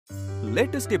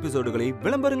Latest எபிசோடுகளை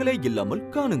விளம்பரங்களே இல்லாமல்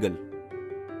காணுங்கள்.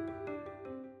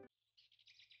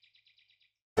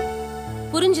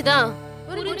 புரிஞ்சுதா?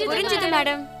 புரிஞ்சுது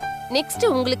மேடம். நெக்ஸ்ட்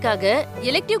உங்களுக்காக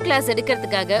எலெக்டிவ் கிளாஸ்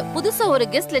எடுக்கிறதுக்காக புதுசா ஒரு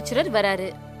கெஸ்ட் லெக்சரர் வராரு.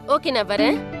 ஓகே, நான்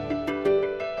வரேன்.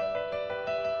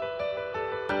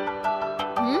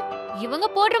 இவங்க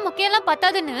போடுற மொக்கையெல்லாம்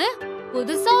பத்தாதுன்னு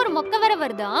புதுசா ஒரு மொக்க வர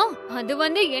வருதா? அது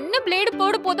என்ன பிளேடு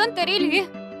போட போதும் தெரியலையே.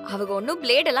 அவங்க ஒன்னும்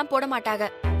பிளேட் எல்லாம் போட மாட்டாங்க.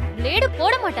 பிளேடு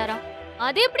போட மாட்டாரா?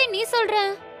 அது எப்படி நீ சொல்ற?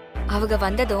 அவங்க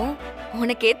வந்ததும்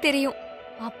உனக்கே தெரியும்.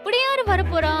 அப்படி யாரு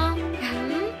வரப்போறா?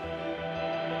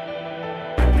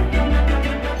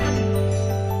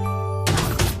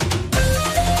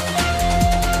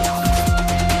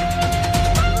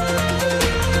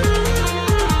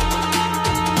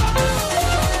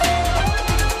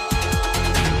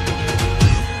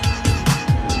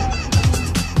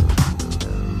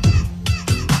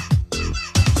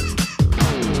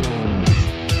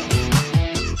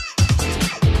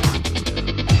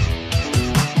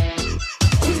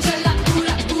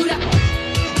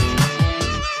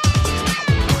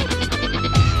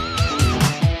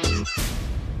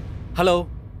 Hello.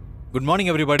 Good morning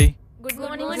everybody. Good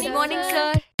morning sir.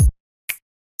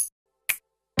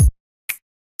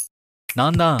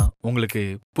 நான் தான் உங்களுக்கு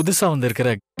புதுசா வந்திருக்கிற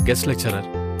கெஸ்ட் லெக்சரர்.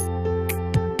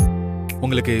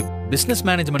 உங்களுக்கு பிசினஸ்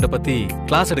மேனேஜ்மெண்ட்ட பத்தி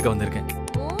கிளாஸ் எடுக்க வந்திருக்கேன்.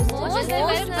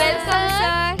 Welcome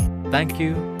sir. Thank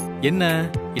you. என்ன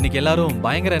இன்னைக்கு எல்லாரும்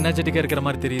பயங்கர எனர்ஜெட்டிக்கா இருக்கிற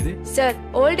மாதிரி தெரியுது. சார்,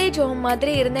 ஓல்ட் ஏஜ் ஹோம்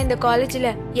மாதிரி இருந்த இந்த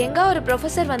காலேஜ்ல எங்க ஒரு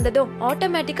ப்ரொஃபசர் வந்ததும்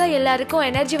ஆட்டோமேட்டிக்கா எல்லாருக்கும்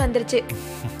எனர்ஜி வந்துருச்சு.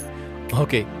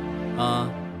 ஓகே.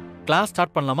 கிளாஸ்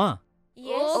ஸ்டார்ட் பண்ணலாமா?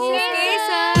 Okay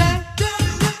sir.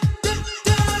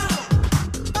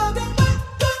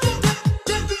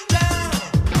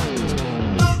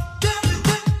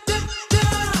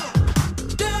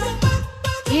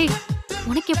 ஏய்,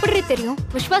 உனக்கு எப்படி தெரியும்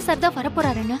விஸ்வா சார் தான்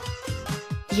வரப்போறாருன்னு?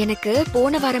 எனக்கு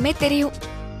போன வாரமே தெரியும்.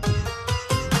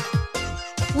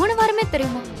 போன வாரமே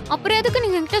தெரியுமா? அப்புறம் எதுக்கு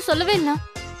நீங்க என்கிட்ட சொல்லவே இல்ல?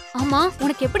 ஆமா,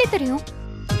 உனக்கு எப்படி தெரியும்?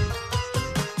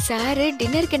 சார்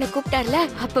டின்னருக்கு என்ன கூப்பிட்டார்ல,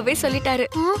 அப்பவே சொல்லிட்டாரு.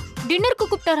 டின்னருக்கு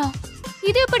கூப்பிட்டாரா?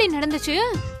 இது எப்படி நடந்துச்சு?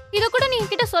 இத கூட நீ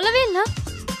என்கிட்ட சொல்லவே இல்ல.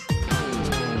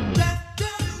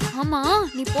 ஆமா,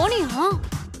 நீ போனியா?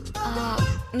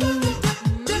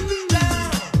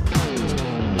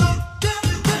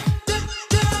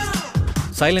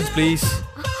 Silence please.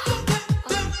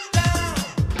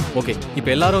 ஓகே,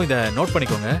 இப்போ எல்லாரும் இத நோட்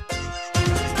பண்ணிக்கோங்க.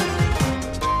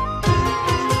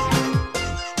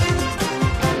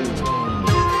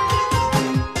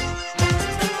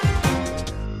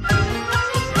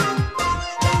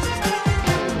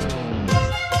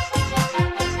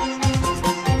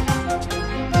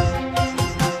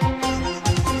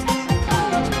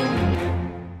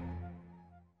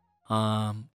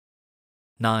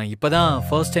 நான் இப்பதான்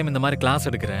ஃபர்ஸ்ட் டைம் இந்த மாதிரி கிளாஸ்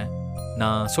எடுக்கிறேன்.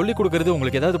 நான் சொல்லி கொடுக்கறது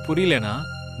உங்களுக்கு ஏதாவது புரியலனா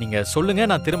நீங்க சொல்லுங்க,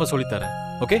 நான் திரும்ப சொல்லி தரேன்.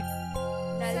 ஓகே?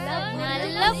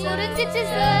 நல்லா புரிஞ்சிச்சு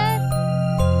சார்.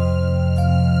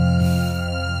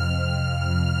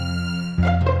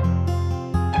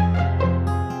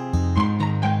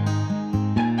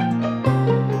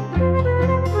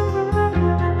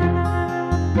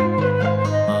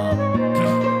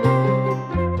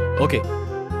 ஓகே,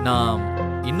 நான்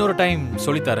இன்னொரு டைம்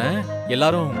சொல்லி தரேன்.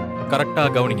 எல்லாரும் கரெக்டா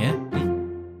கவனிங்க.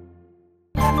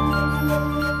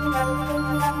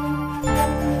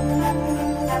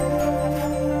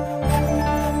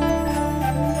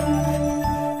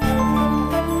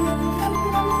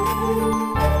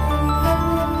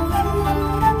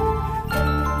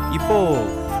 இப்போ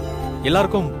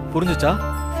எல்லாருக்கும் புரிஞ்சுச்சா?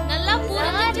 நல்லா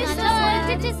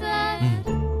புரிஞ்சிச்சு sir.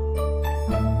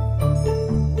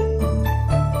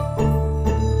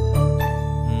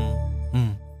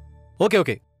 Okay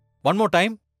okay, one more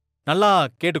time நல்லா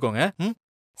கேட்டுக்கோங்க.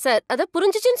 சார், அத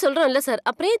புரிஞ்சிச்சுன்னு சொல்றோம்ல சார்,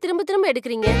 அப்படியே திரும்ப திரும்ப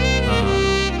எடுக்கிறீங்க.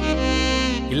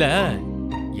 இல்ல,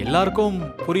 எல்லாருக்கும்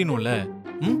புரியணும்ல.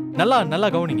 நல்லா நல்லா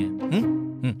கவனிங்க.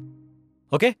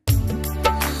 ஓகே?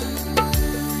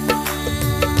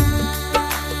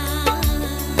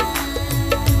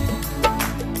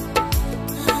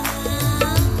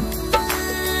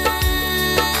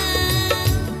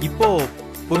 இப்போ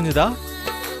புரிஞ்சுதா?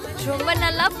 ரொம்ப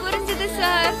நல்லா புரிஞ்சுது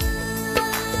சார்.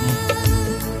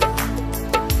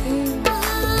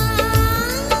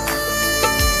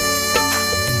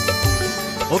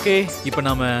 ஓகே, இப்போ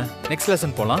நாம நெக்ஸ்ட்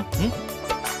லெசன் போலாம்.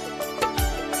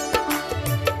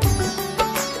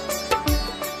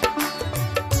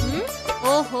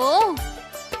 ஓஹோ,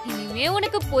 இனிமே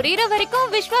உனக்கு புரியற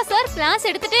வரைக்கும் விஸ்வா சார் கிளாஸ்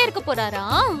எடுத்துட்டே இருக்க போறாரா?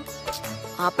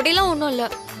 அப்படிலாம் ஒண்ணும் இல்ல.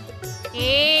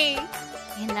 ஏய்,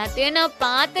 எல்லாத்தையும் நான்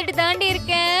பார்த்துட்டு தாண்டி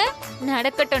இருக்கேன்.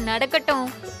 நடக்கட்டும் நடக்கட்டும்.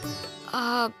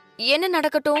 என்ன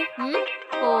நடக்கட்டும்?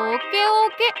 Okay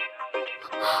okay.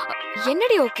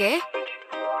 என்னடி ஓகே?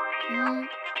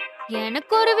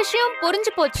 எனக்கு ஒரு விஷயம்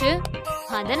புரிஞ்சு போச்சு.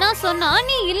 அத நான் சொன்னா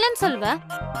நீ இல்லன்னு சொல்வ.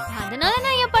 அதனால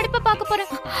நான் என் படிப்பை பார்க்க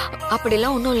போறேன்.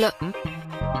 அப்படிலாம் ஒண்ணும் இல்ல.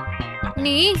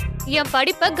 நீ என்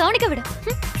படிப்பை கவனிக்க விடு.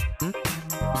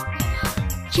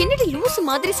 என்னடி லூசு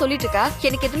மாதிரி சொல்லிட்டு இருக்கா?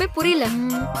 எனக்கு எதுவுமே புரியல.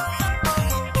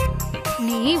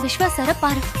 நீ விஸ்வா சார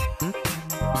பாரு.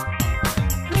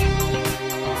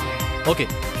 ஓகே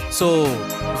சோ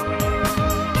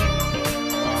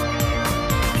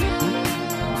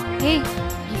ஏய்,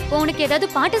 இப்போ உனக்கு ஏதாவது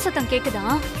பாட்டு சத்தம் கேக்குதா?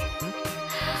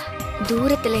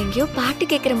 தூரத்துல எங்கேயோ பாட்டு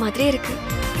கேக்குற மாதிரி இருக்கு.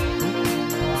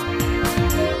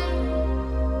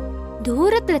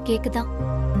 தூரத்துல கேக்குதா?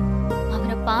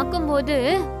 அவரை பார்க்கும்போது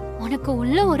உனக்கு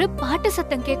உள்ள ஒரு பாட்டு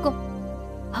சத்தம் கேக்கும்.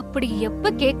 அப்படி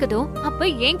எப்ப கேக்குதோ அப்ப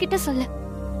என்கிட்ட சொல்லு.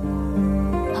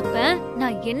 அப்ப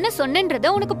நான் என்ன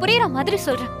சொன்னேன்றத உனக்கு புரியற மாதிரி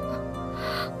சொல்றேன்.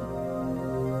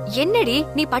 என்னடி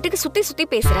நீ பாட்டுக்கு சுத்தி சுத்தி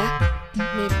பேசுற?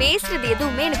 நீ பேசுறது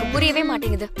எதுவுமே எனக்கு புரியவே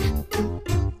மாட்டேங்குது.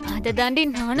 அத தாண்டி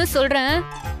நானும் சொல்றேன்.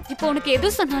 இப்போ உனக்கு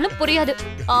எது சொன்னாலும் புரியாது.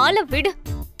 ஆளை விடு.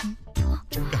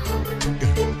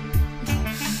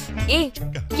 ஏய்,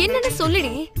 என்னன்னு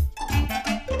சொல்லுடி.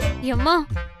 எம்மா,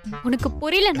 உனக்கு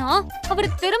புரியலனா அவர்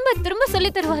திரும்ப திரும்ப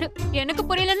சொல்லி தருவாரு. எனக்கு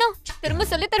புரியலனா திரும்ப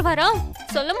சொல்லி தருவாரா?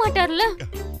 சொல்ல மாட்டார்ல.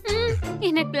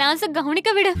 என்ன கிளாஸ்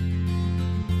கவனிக்க விடு.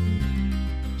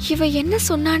 இவ என்ன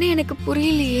சொன்னானே எனக்கு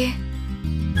புரியலையே.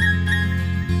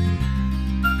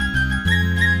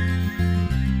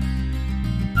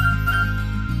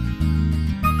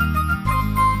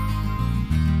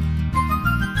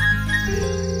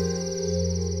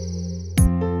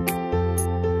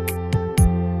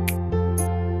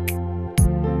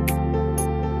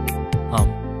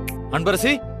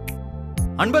 அன்பரசி,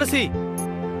 அன்பரசி.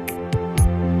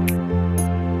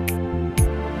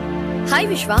 ஹாய்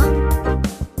விஸ்வா.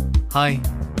 ஹாய்.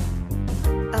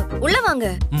 உள்ள வாங்க.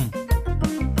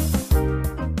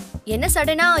 என்ன என்ன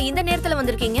சடனா இந்த நேரத்துல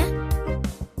வந்திருக்கீங்க?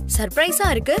 சர்ப்ரைஸா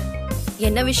இருக்கு.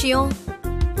 என்ன விஷயம்?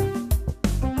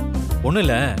 ஒண்ணும்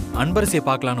இல்ல, அன்பரசியை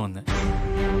பார்க்கலான்னு வந்தேன்.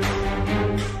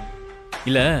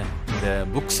 இல்ல, இந்த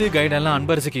புக்ஸ் கைடெல்லாம்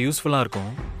அன்பரசிக்கு யூஸ்ஃபுல்லா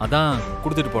இருக்கும், அதான்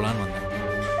கொடுத்துட்டு போலான்னு வந்தேன்.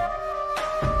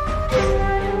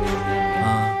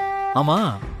 ஆமா,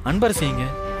 அன்பரசி இங்க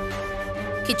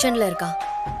கிச்சன்ல இருக்கா.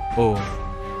 ஓ,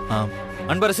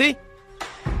 அன்பரசி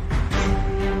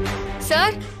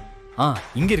சார்.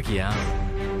 இங்க இருக்கியா?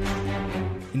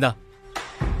 இந்தா,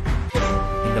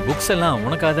 இந்த புக்ஸ் எல்லாம்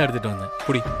உனக்காக தான் எடுத்துட்டு வந்தேன்.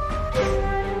 குடி.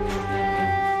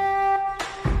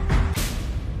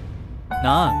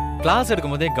 நான் கிளாஸ்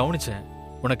எடுக்கும் போதே கவனிச்சேன்,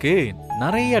 உனக்கு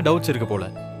நிறைய டவுட்ஸ் இருக்கு போல.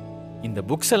 இந்த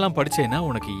புக்ஸ் எல்லாம் படிச்சேன்னா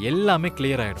உனக்கு எல்லாமே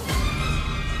கிளியர் ஆயிடும்.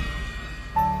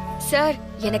 சார்,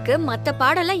 எனக்கு மத்த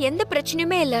பாடம்லாம் எந்த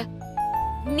பிரச்சனையுமே இல்ல.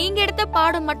 நீங்க எடுத்த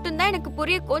பாடம் மட்டும்தான் எனக்கு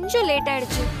புரிய கொஞ்சம் லேட்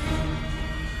ஆயிடுச்சு.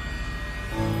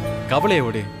 கவலையை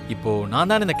விடு, இப்போ நான்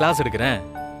தான் இந்த கிளாஸ் எடுக்கிறேன்.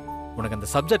 உனக்கு அந்த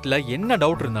சப்ஜெக்ட்ல என்ன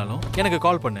டவுட் இருந்தாலும் எனக்கு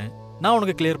கால் பண்ணு, நான்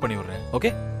உனக்கு கிளியர் பண்ணி விடுறேன்.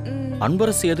 ஓகே?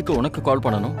 அன்பரசி எதுக்கு உனக்கு கால்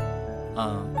பண்ணணும்?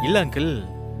 இல்ல அங்கிள்,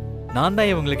 நான்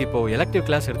தான் இவங்களுக்கு இப்போ எலக்டிவ்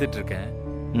கிளாஸ் எடுத்துட்டு இருக்கேன்.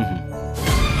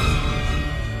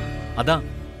 அதான்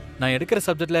நான் எடுக்கிற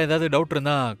சப்ஜெக்ட்ல ஏதாவது டவுட்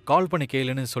இருந்தா கால் பண்ணி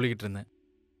கேளுன்னு சொல்லிக்கிட்டு இருந்தேன்.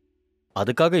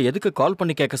 அதுக்காக எதுக்கு கால்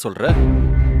பண்ணி கேட்க சொல்ற?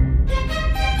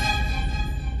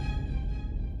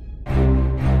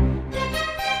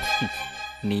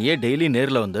 நீயே டெய்லி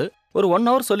நேர்ல வந்து ஒரு 1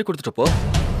 hour சொல்லி கொடுத்துட்டு போ.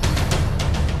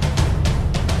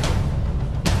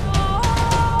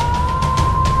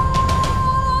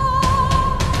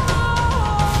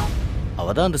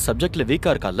 அவதான் அந்த சப்ஜெக்ட்ல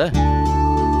வீக்கா இருக்கால,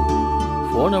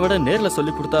 போனை விட நேர்ல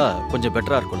சொல்லி கொடுத்தா கொஞ்சம்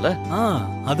பெட்டரா இருக்கும்ல.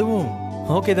 அதுவும்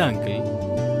ஓகே தான் அங்கிள்.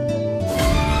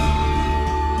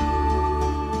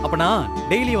 அப்ப நான்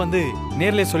டெய்லி வந்து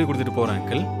நேர்ல சொல்லி கொடுத்துட்டு போறேன்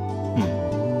அங்கிள்.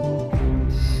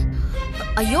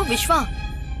 ஐயோ விஸ்வா,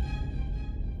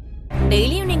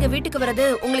 டெய்லியும் நீங்க வீட்டுக்கு வர்றது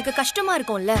உங்களுக்கு கஷ்டமா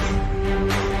இருக்கும்ல.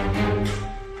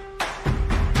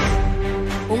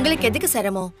 உங்களுக்கு எதுக்கு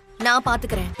சிரமம்? நான்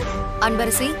பாத்துக்கிறேன்.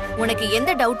 அன்பரசி, உனக்கு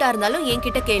எந்த டவுட்டா இருந்தாலும்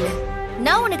என்கிட்ட கேளு,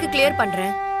 நான் உனக்கு கிளியர்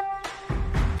பண்றேன்.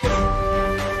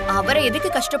 அவரை எதுக்கு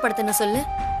கஷ்டப்படுத்தணும் சொல்லு.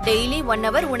 டெய்லி 1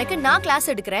 hour உனக்கு நான்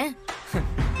கிளாஸ் எடுக்கிறேன்.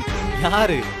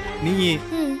 யாரு நீ?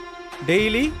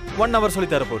 டெய்லி 1 hour சொல்லி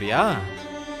தர போறியா?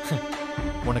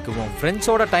 உனக்கு உன்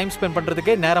ஃப்ரெண்ட்ஸோட டைம் ஸ்பெண்ட்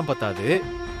பண்றதுக்கே நேரம் பத்தாது,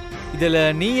 இதுல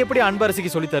நீ எப்படி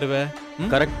அன்பரசிக்கு சொல்லி தருவ?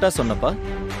 கரெக்டா சொன்னப்பா.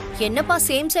 என்னப்பா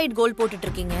சேம் சைடு கோல் போட்டுட்டு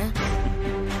இருக்கீங்க?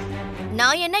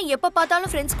 நான் என்ன எப்ப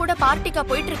பார்த்தாலும் ஃப்ரெண்ட்ஸ் கூட பார்ட்டிக்கா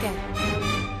போயிட்டு இருக்கேன்.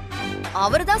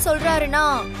 அவர் தான் சொல்றாருன்னா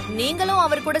நீங்களும்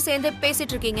அவர் கூட சேர்ந்து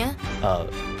பேசிட்டு இருக்கீங்க.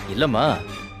 இல்லம்மா,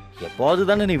 எப்போது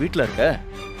தானே நீ வீட்டுல இருக்க,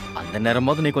 அந்த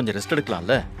நேரமாவது நீ கொஞ்சம் ரெஸ்ட்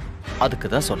எடுக்கலாம்ல, அதுக்கு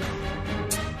தான் சொல்ல.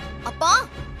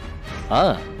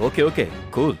 Okay okay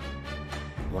cool.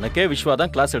 உனக்கே விஸ்வா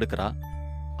தான் கிளாஸ் எடுக்கிறான்,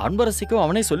 அன்பரசிக்கும்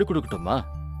அவனே சொல்லிக் கொடுக்கட்டுமா?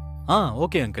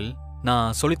 ஓகே அங்கிள்,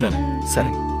 நான் சொல்லித்தரேன்.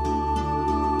 சரி.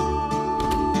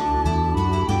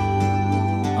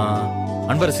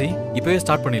 அன்பரசி, இப்பவே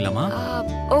ஸ்டார்ட் பண்ணிடலாமா?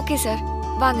 ஓகே சார்,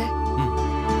 வாங்க.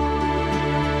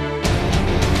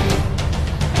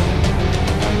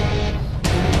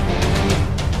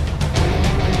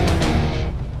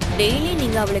 டெய்லி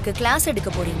நீங்க அவளுக்கு கிளாஸ் எடுக்க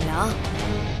போறீங்களா?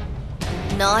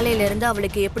 நாளையில இருந்து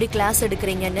அவளுக்கு எப்படி கிளாஸ்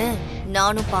எடுக்கிறீங்கன்னு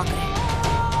நானும் பாக்குறேன்.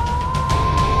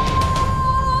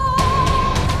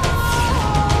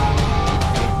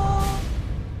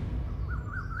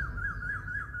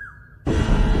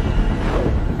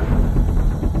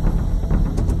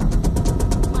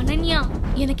 அனன்யா,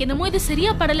 எனக்கு என்னமோ இது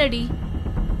சரியா படலடி.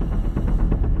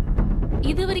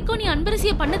 இது வரைக்கும் நீ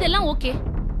அன்பரசிய பண்ணதெல்லாம் ஓகே.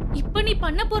 இப்ப நீ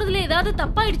பண்ண போறதுல ஏதாவது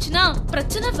தப்பாயிடுச்சுன்னா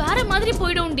பிரச்சனை வேற மாதிரி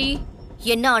போயிடும்டி.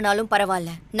 என்ன ஆனாலும்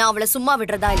பரவாயில்ல, நான் அவளை சும்மா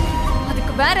விடுறதா இல்ல.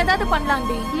 அதுக்கு வேற ஏதாவது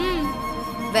பண்ணலாம்டி.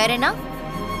 வேற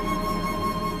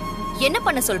என்ன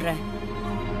பண்ண சொல்ற?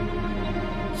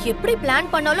 எப்படி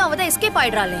பிளான் பண்ணாலும் அவ தான் எஸ்கேப்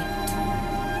ஆயிடுறாளே.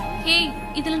 ஏய்,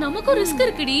 இதுல நமக்கு ரிஸ்க்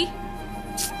இருக்குடி.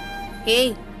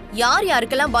 ஏய், யார்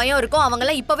யாருக்கெல்லாம் பயம் இருக்கோ அவங்க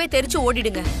எல்லாம் இப்பவே தெரிச்சு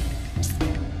ஓடிடுங்க.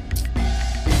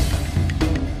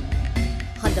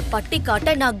 அந்த பட்டி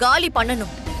காட்ட நான் காலி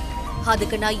பண்ணணும்.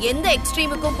 அதுக்கு நான் எந்த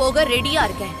எக்ஸ்ட்ரீமுக்கும் போக ரெடியா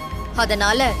இருக்கேன்.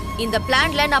 அதனால இந்த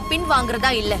பிளான்ல நான் பின் வாங்குறதா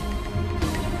இல்ல.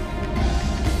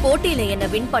 போட்டியில என்ன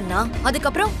வின் பண்ணா,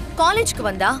 அதுக்கப்புறம் காலேஜ்க்கு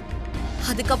வந்தா,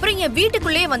 அதுக்கப்புறம் என்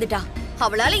வீட்டுக்குள்ளேயே வந்துட்டா.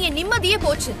 அவளால என் நிம்மதியே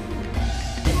போச்சு.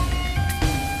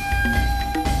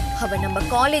 அவ நம்ம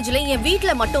காலேஜ்ல என்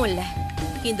வீட்டுல மட்டும் இல்ல,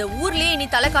 இந்த ஊர்லயே இனி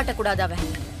தலை காட்ட கூடாது அவ.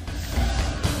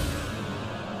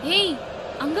 ஏய்,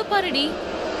 அங்க பாருடி.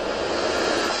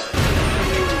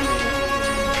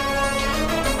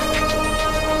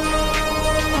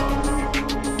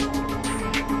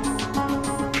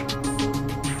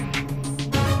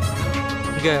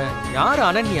 இங்க யாரு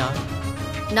அனன்யா?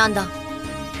 நான் தான்.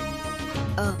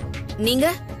 நீங்க?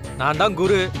 நான் தான்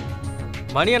குரு,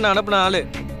 மணி என்ன அனுப்பின ஆளு.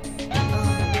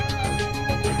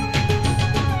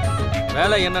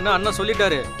 வேலை என்னன்னு அண்ணன்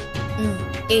சொல்லிட்டாரு.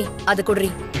 ஏய், அது குடுறி.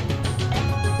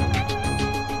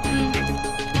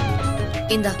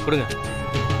 இந்தா கொடுங்க.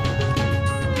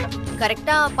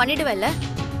 கரெக்டா பண்ணிடுவல்ல?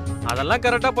 அதெல்லாம்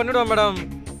கரெக்டா பண்ணிடுவேன் மேடம்.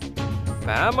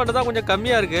 பேமெண்ட் தான் கொஞ்சம்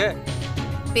கம்மியா இருக்கு.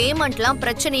 பேமெண்ட்லாம்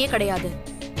பிரச்சனையே கிடையாது.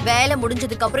 வேலை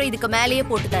முடிஞ்சதுக்கு அப்புறம் இதுக்கு மேலேயே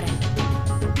போட்டு தரேன்.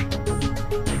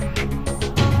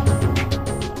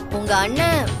 உங்க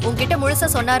அண்ணன் உன்கிட்ட முழுசா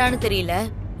சொன்னாரான்னு தெரியல.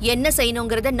 என்ன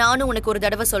செய்யணுங்கிறத நானும் உனக்கு ஒரு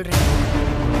தடவை சொல்றேன்.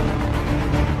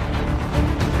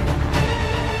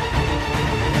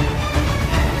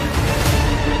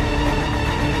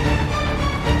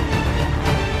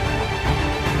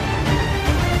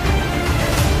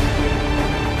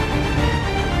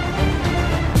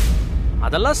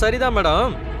 அதெல்லாம் சரிதான்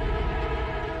மேடம்.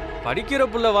 படிக்கிற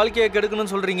புள்ள வாழ்க்கையை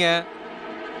கெடுக்கணும்னு சொல்றீங்க,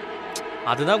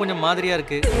 அதுதான் கொஞ்சம் மாதிரியா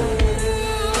இருக்கு.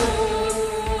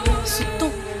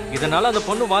 இதனால அந்த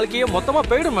பொண்ணு வாழ்க்கையே மொத்தமா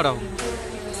போயிடும் மேடம்.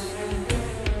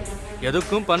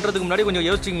 எதுக்கும் பண்றதுக்கு முன்னாடி கொஞ்சம்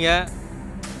யோசிச்சிங்க.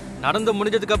 நடந்து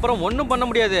முடிஞ்சதுக்கு அப்புறம் ஒன்னும் பண்ண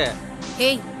முடியாது.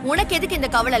 ஏய், உனக்கு எதுக்கு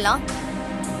இந்த கவலைலாம்?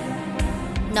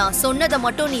 நான் சொன்னதை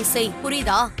மட்டும் நீ செய்,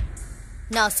 புரியுதா?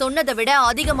 நான் சொன்னதை விட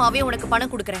அதிகமாவே உனக்கு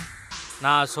பணம் கொடுக்கறேன்.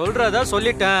 நான் சொல்றத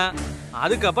சொல்லிட்டேன்,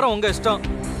 அதுக்கப்புறம் உங்க இஷ்டம்.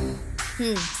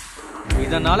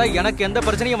 இதனால எனக்கு எந்த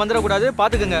பிரச்சனையும் வந்துடக்கூடாது,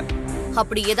 பாத்துக்கங்க.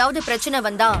 அப்படி ஏதாவது பிரச்சனை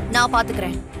வந்தா நான்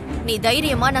பாத்துக்கிறேன். நீ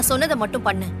தைரியமா நான் சொன்னதை மட்டும்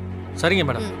பண்ணு. சரிங்க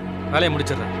மேடம், வேலையை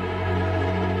முடிச்சிடுறேன்.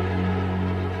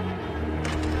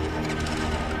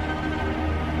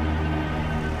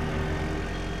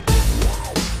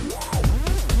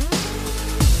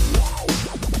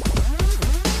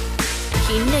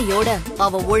 இன்னையோட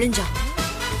அவ ஒழிஞ்சா.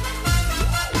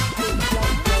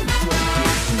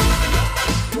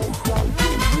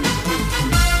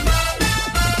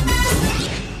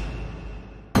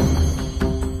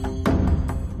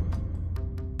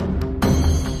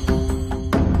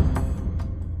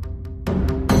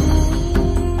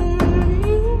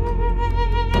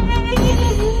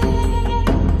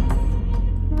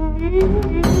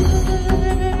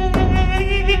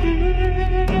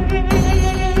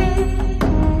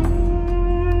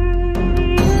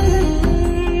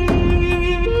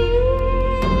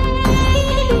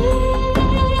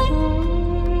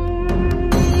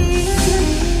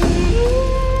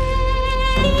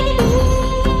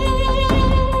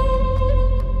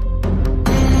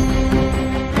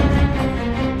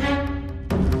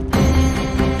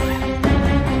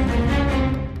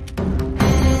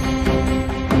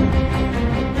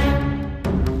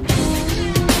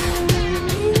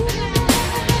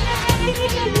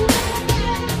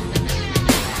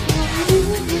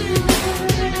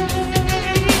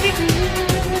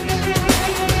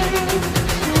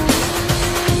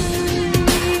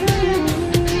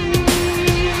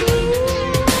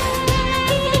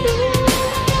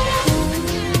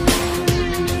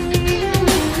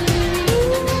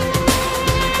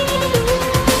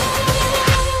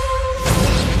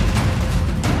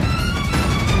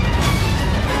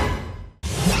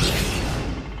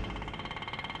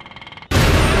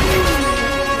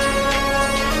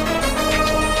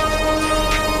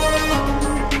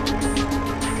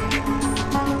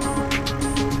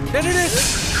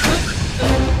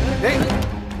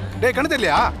 டேய் கணத்து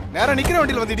இல்லையா? நேரா நிக்கிற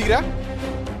வண்டியில வந்து இடிக்கிற.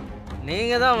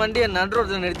 நீங்க தான் வண்டியை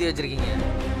நடுரோட்ல நிறுத்தி வச்சிருக்கீங்க.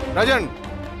 ராஜன்,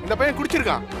 இந்த பையன்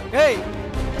குடிச்சிருக்கான். ஏய்,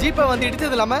 ஜீப்பை வந்து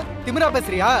இடிச்சது இல்லாம திமிரா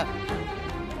பேசுறியா?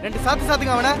 2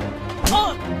 சாத்துங்க அவனை.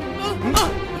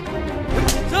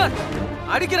 சார்,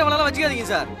 அடிக்கிறவனால வச்சுக்காதீங்க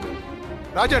சார்.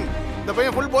 ராஜன், இந்த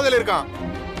பையன் ஃபுல் போதையில இருக்கான்.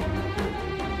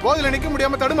 போதையில நிக்க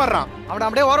முடியாம தடுமாறுறான். அவனை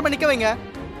அப்படியே ஓரமா நிக்க வைங்க.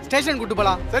 ஸ்டேஷன் கூட்டு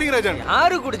போலாம். சரிங்க ராஜன்.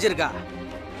 யாரு குடிச்சிருக்கா?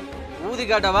 ஊதி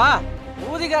காட்டவா?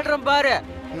 ஊதி காட்டுறேன் பாரு.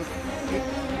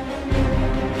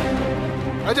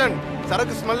 ராஜன்,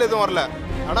 சரக்கு ஸ்மெல் எதுவும் வரல.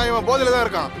 ஆனா இவன் போதையில தான்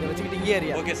இருக்கான். இதை வச்சுக்கிட்டு இங்கே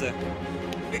ஏரியா. Okay sir.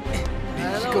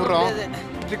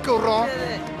 கிக்க விடுறோம்.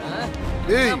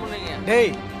 டேய்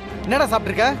டேய், என்னடா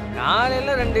சாப்பிட்டுருக்க?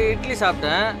 காலையில 2 இட்லி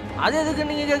சாப்பிட்டேன். அது எதுக்கு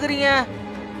நீங்க கேக்குறீங்க?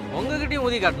 உங்ககிட்டயும்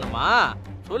ஊதி காட்டணுமா?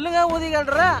 சொல்லுங்க, ஊதி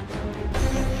காட்டுற.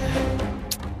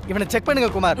 இவனை செக்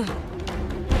பண்ணுங்க குமார்.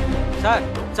 சார்,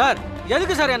 சார்,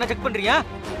 எதுக்கு சார் என்ன செக் பண்றீங்க?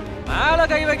 மேல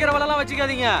கை வைக்கிறவளெல்லாம்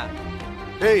வச்சுக்காதீங்க.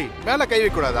 டேய், மேல கை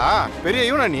வைக்க கூடாதா? பெரிய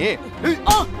இவனா நீ?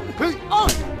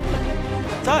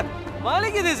 சார்,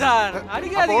 வலிக்குது சார்.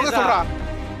 அடிக்காதீங்க சார்.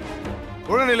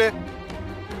 ஒழுங்கா நில்லு.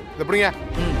 இத புடிங்க.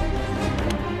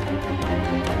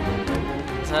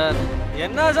 சார்,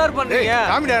 என்ன சார் பண்றீங்க?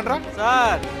 காமெடியான்றா?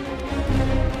 சார்,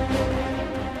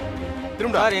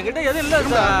 திரும்படா. சார், என்கிட்ட எதுவும் இல்ல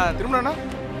சார். திரும்படா.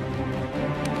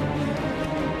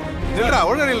 நில்றா,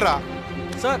 ஒழுங்கா நில்றா.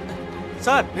 Sir,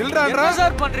 sir, நில்றான்றா? என்ன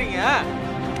சார் பண்றீங்க?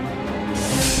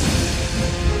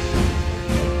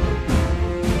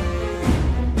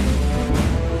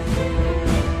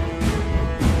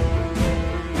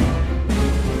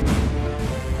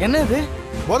 என்ன இது?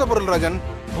 போதை பொருள் ராஜன்.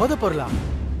 போதை பொருளா?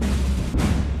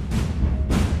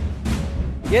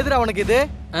 ஏதுடா உனக்கு இது?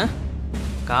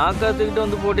 காக்கா தூக்கிட்டு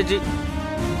வந்து போட்டுச்சு.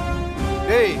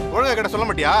 டேய், ஒழுங்கா கிட்ட சொல்ல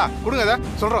மாட்டியா? கொடுங்க அத,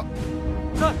 சொல்றோம்.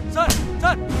 சார், சார்,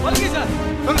 சார், வலிக்குது சார்.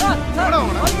 சொல்லு. சார்,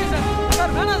 வலிக்குது சார்.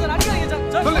 சார், வேணாம் சார், அடிக்காதீங்க சார்.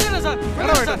 சார், சொல்லுங்க சார்.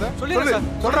 வேணாம் சார். சொல்லுங்க சார்.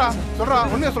 சொல்றா,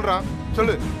 உண்மையா சொல்றா.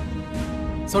 சொல்லு.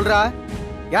 சொல்றா.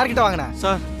 யார்கிட்ட வாங்கின?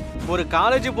 சார், ஒரு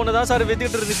காலேஜ் பொண்ணு தான் சார்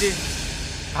வித்துக்கிட்டு இருந்துச்சு.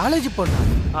 காலேஜ் பொண்ணா?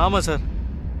 ஆமா சார்.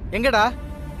 எங்கடா?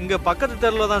 இங்க பக்கத்து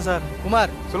தெருல தான் சார்.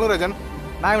 குமார், சொல்லுங்க ராஜன்.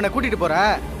 நான் இவனை கூட்டிட்டு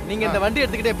போறேன். நீங்க இந்த வண்டி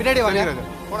எடுத்துக்கிட்டு பின்னாடி வாங்க.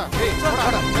 போடா. டேய்,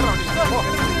 போடா. ஏறா வண்டி. போ.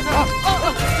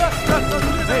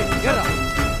 ஏய், ஏறா.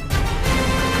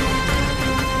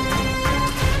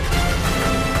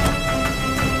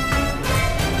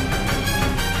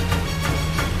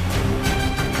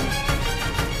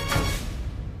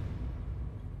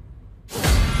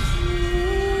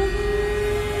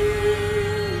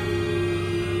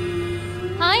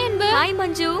 ஹாய் அன்பு. ஹாய்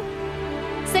மஞ்சு.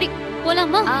 சரி,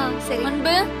 போலாமா? சரி.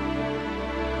 அன்பு,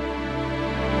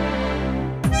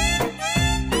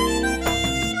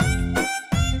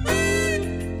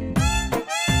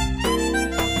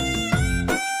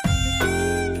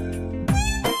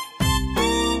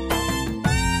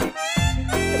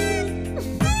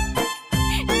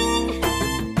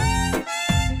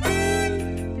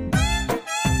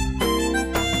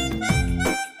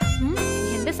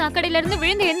 எந்த சாக்கடையில இருந்து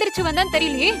விழுந்து எந்திரிச்சு வந்தான்னு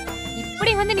தெரியலையே.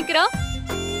 இப்படி வந்து நிக்கிறா.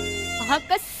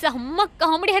 பார்க்க செம்ம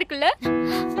காமெடியா இருக்குல்ல?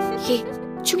 ஏ,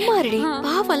 சும்மா இருடி.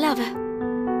 பாவல்ல அவ.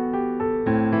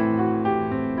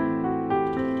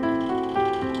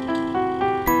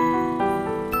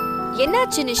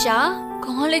 என்னாச்சு நிஷா?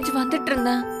 காலேஜ் வந்துட்டு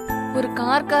இருந்தேன். ஒரு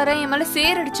கார்காரன் என் மேல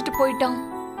சேர் அடிச்சிட்டு போயிட்டான்.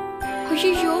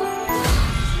 ஐயோ,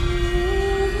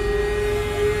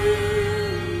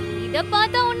 இத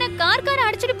பார்த்தா உன்னை கார்கார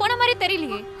அடிச்சிட்டு போன மாதிரி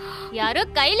தெரியலையே. யாரோ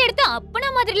கையில எடுத்து அப்பன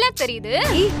மாதிரிலாம் தெரியுது.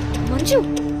 ஏய் மஞ்சு,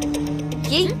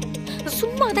 ஏய்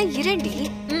சும்மாதான் இரண்டி.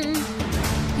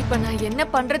 இப்ப நான் என்ன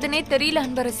பண்றதுனே தெரியல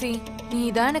அன்பரசி. நீ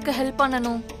தான் எனக்கு ஹெல்ப்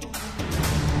பண்ணணும்.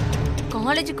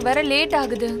 காலேஜுக்கு வேற லேட்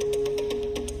ஆகுது.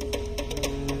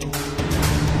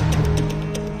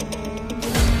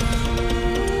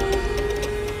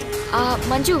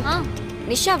 மஞ்சு,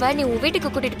 நிஷாவை நீ உன் வீட்டுக்கு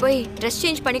கூட்டிட்டு போய் ட்ரெஸ்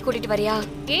சேஞ்ச் பண்ணி கூட்டிட்டு வரியா?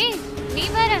 ஏய், நீ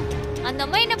வேற. அந்த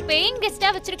அம்மா என்ன பேயிங் கெஸ்டா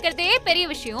வச்சிருக்கிறதே பெரிய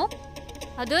விஷயம்.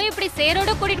 அதுவும் இப்படி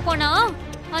சேரோட கூட்டிட்டு போனா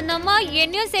அந்த அம்மா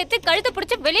என்னையும் சேர்த்து கழுத்தை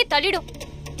பிடிச்சு வெளியே தள்ளிடும்.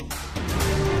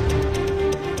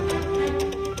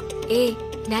 ஏய்,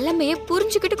 நிலைமைய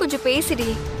புரிஞ்சுக்கிட்டு கொஞ்சம் பேசுடி.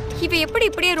 இவ எப்படி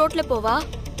இப்படியே ரோட்ல போவா?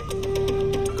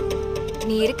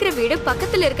 நீ இருக்கிற வீடு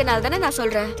பக்கத்துல இருக்கனால தானே நான்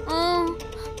சொல்றேன்.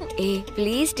 ஏய்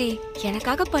ப்ளீஸ் டி,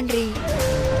 எனக்காக பண்றீ.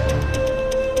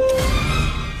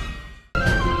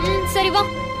 சரி வா.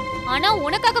 ஆனா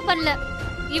உனக்காக பண்ணல,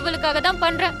 இவளுக்காக தான்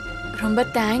பண்றேன். ரொம்ப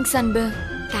தேங்க்ஸ் அன்பு.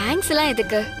 தேங்க்ஸ் எல்லாம்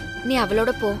எதுக்கு? நீ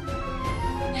அவளோட போ.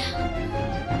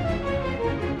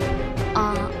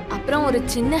 அப்புறம் ஒரு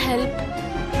சின்ன ஹெல்ப்.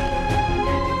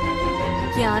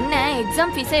 என் அண்ணன்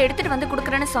எக்ஸாம் ஃபீஸை எடுத்துட்டு வந்து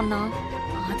கொடுக்குறேன்னு சொன்னான்.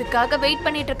 அதுக்காக வெயிட்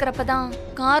பண்ணிட்டு இருக்கிறப்பதான்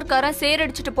கார்காரன் சேர்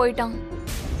அடிச்சுட்டு போயிட்டான்.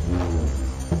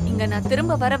 அங்க நான்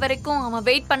திரும்ப வர வரைக்கும் அவன்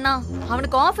வெயிட் பண்ணா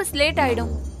அவனுக்கு ஆபீஸ் லேட்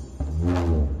ஆயிடும்.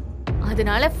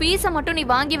 அதனால ஃபீஸ மட்டும் நீ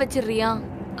வாங்கி வச்சிடுறியா?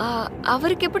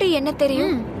 அவருக்கு எப்படி என்ன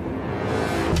தெரியும்?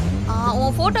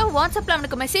 உன் போட்டோ வாட்ஸ்அப்ல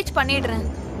அவனுக்கு மெசேஜ் பண்ணிடுறேன்.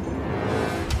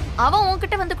 அவன்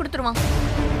உன்கிட்ட வந்து கொடுத்துருவான்.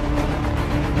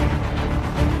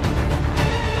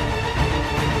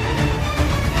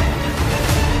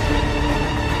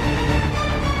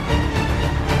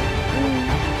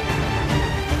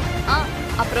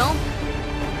 அப்புறம்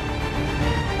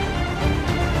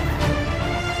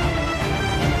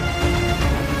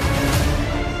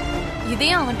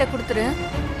இதையும் அவன்கிட்ட கொடுத்துரு.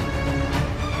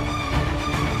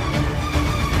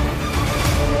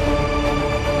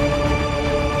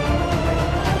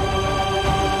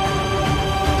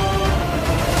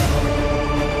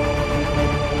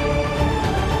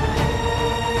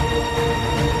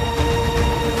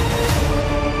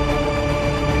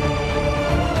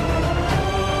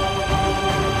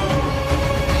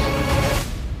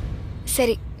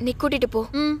 சரி, நீ கூட்டிட்டு போ.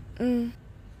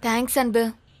 தேங்க்ஸ் அன்பு.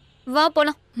 வா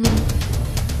போலாம்.